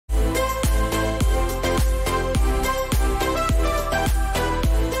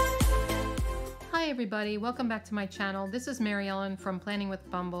everybody, welcome back to my channel. This is Mary Ellen from Planning with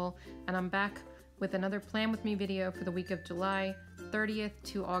Bumble, and I'm back with another Plan With Me video for the week of July 30th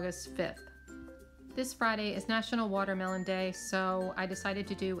to August 5th. This Friday is National Watermelon Day, so I decided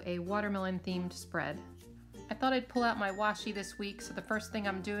to do a watermelon themed spread. I thought I'd pull out my washi this week, so the first thing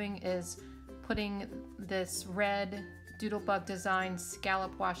I'm doing is putting this red Doodlebug design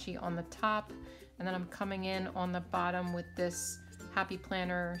scallop washi on the top, and then I'm coming in on the bottom with this Happy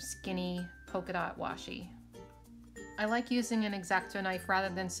Planner skinny polka dot washi. I like using an X-Acto knife rather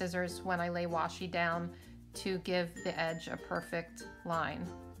than scissors when I lay washi down to give the edge a perfect line.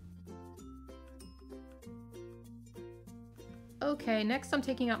 Okay, next I'm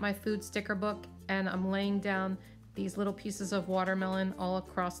taking out my food sticker book and I'm laying down these little pieces of watermelon all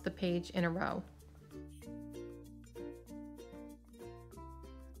across the page in a row.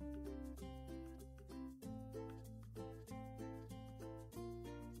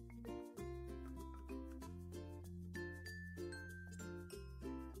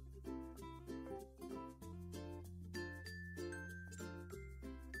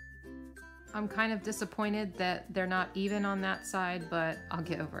 I'm kind of disappointed that they're not even on that side, but I'll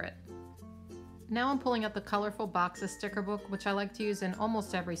get over it. Now I'm pulling out the Colorful Boxes sticker book, which I like to use in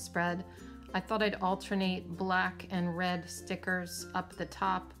almost every spread. I thought I'd alternate black and red stickers up the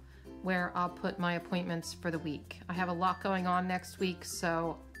top where I'll put my appointments for the week. I have a lot going on next week,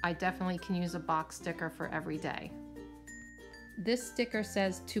 so I definitely can use a box sticker for every day. This sticker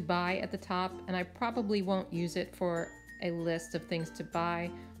says to buy at the top, and I probably won't use it for a list of things to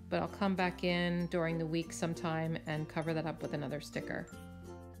buy, but I'll come back in during the week sometime and cover that up with another sticker.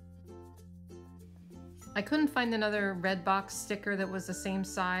 I couldn't find another red box sticker that was the same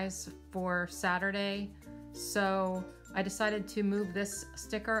size for Saturday, so I decided to move this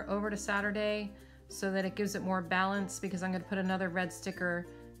sticker over to Saturday so that it gives it more balance, because I'm going to put another red sticker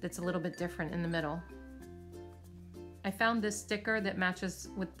that's a little bit different in the middle. I found this sticker that matches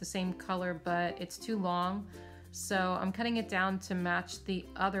with the same color, but it's too long, so I'm cutting it down to match the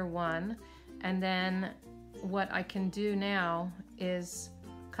other one, and then what I can do now is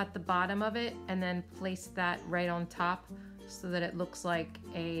cut the bottom of it and then place that right on top so that it looks like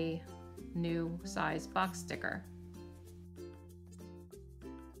a new size box sticker.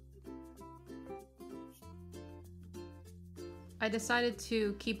 I decided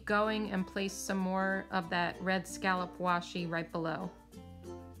to keep going and place some more of that red scallop washi right below.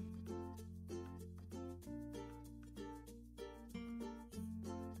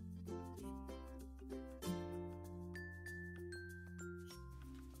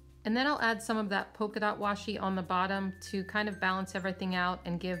 And then I'll add some of that polka dot washi on the bottom to kind of balance everything out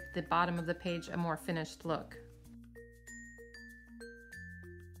and give the bottom of the page a more finished look.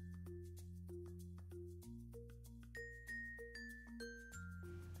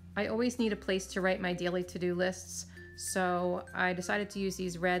 I always need a place to write my daily to-do lists, so I decided to use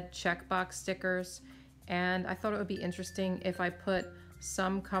these red checkbox stickers, and I thought it would be interesting if I put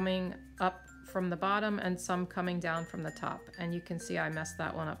some coming up from the bottom and some coming down from the top, and you can see I messed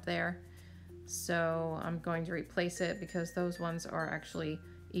that one up there, so I'm going to replace it because those ones are actually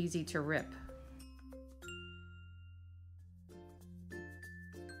easy to rip.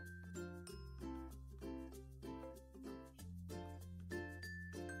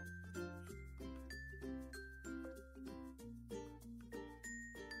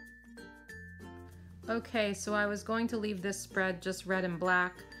 Okay, so I was going to leave this spread just red and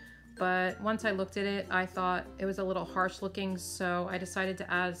black, but once I looked at it, I thought it was a little harsh looking, so I decided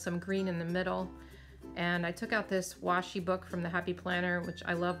to add some green in the middle. And I took out this washi book from the Happy Planner, which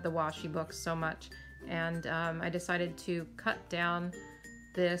I love the washi book so much, and I decided to cut down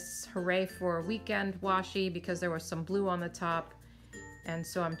this Hooray for a Weekend washi because there was some blue on the top, and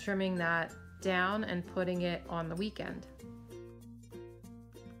so I'm trimming that down and putting it on the weekend.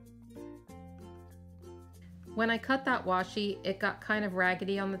 When I cut that washi, it got kind of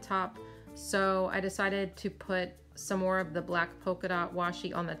raggedy on the top, so I decided to put some more of the black polka dot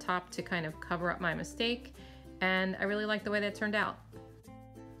washi on the top to kind of cover up my mistake, and I really like the way that turned out.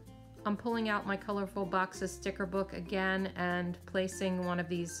 I'm pulling out my Colorful Boxes sticker book again and placing one of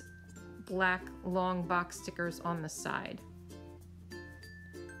these black long box stickers on the side.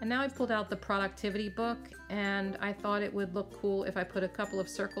 And now I pulled out the productivity book, and I thought it would look cool if I put a couple of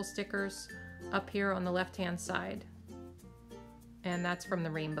circle stickers up here on the left hand side, and that's from the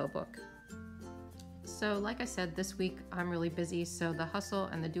Rainbow book. So like I said, this week I'm really busy, so the Hustle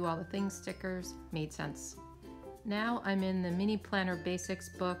and the Do All the Things stickers made sense. Now I'm in the Mini Planner Basics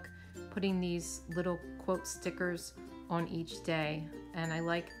book, putting these little quote stickers on each day, and I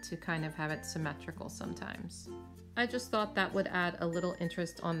like to kind of have it symmetrical sometimes. I just thought that would add a little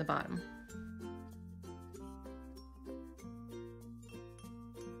interest on the bottom.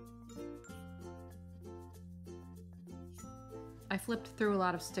 flipped through a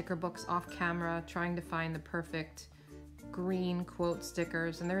lot of sticker books off camera, trying to find the perfect green quote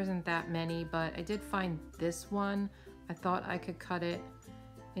stickers, and there isn't that many, but I did find this one. I thought I could cut it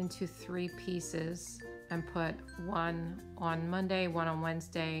into 3 pieces and put one on Monday, one on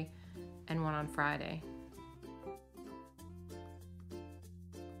Wednesday, and one on Friday.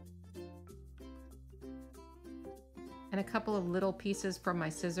 And a couple of little pieces from my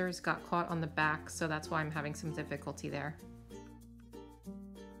scissors got caught on the back, so that's why I'm having some difficulty there.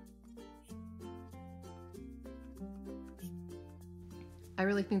 I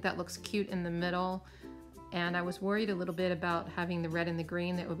really think that looks cute in the middle, and I was worried a little bit about having the red and the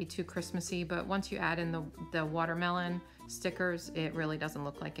green, that would be too Christmassy, but once you add in the watermelon stickers, it really doesn't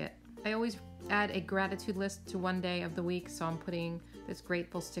look like it. I always add a gratitude list to one day of the week, so I'm putting this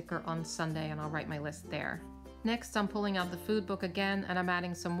grateful sticker on Sunday and I'll write my list there. Next, I'm pulling out the food book again, and I'm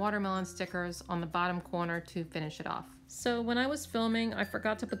adding some watermelon stickers on the bottom corner to finish it off. So when I was filming, I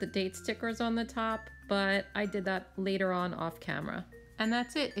forgot to put the date stickers on the top, but I did that later on off camera. And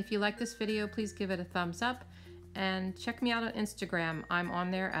that's it. If you like this video, please give it a thumbs up and check me out on Instagram. I'm on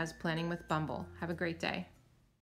there as Planning with Bumble. Have a great day.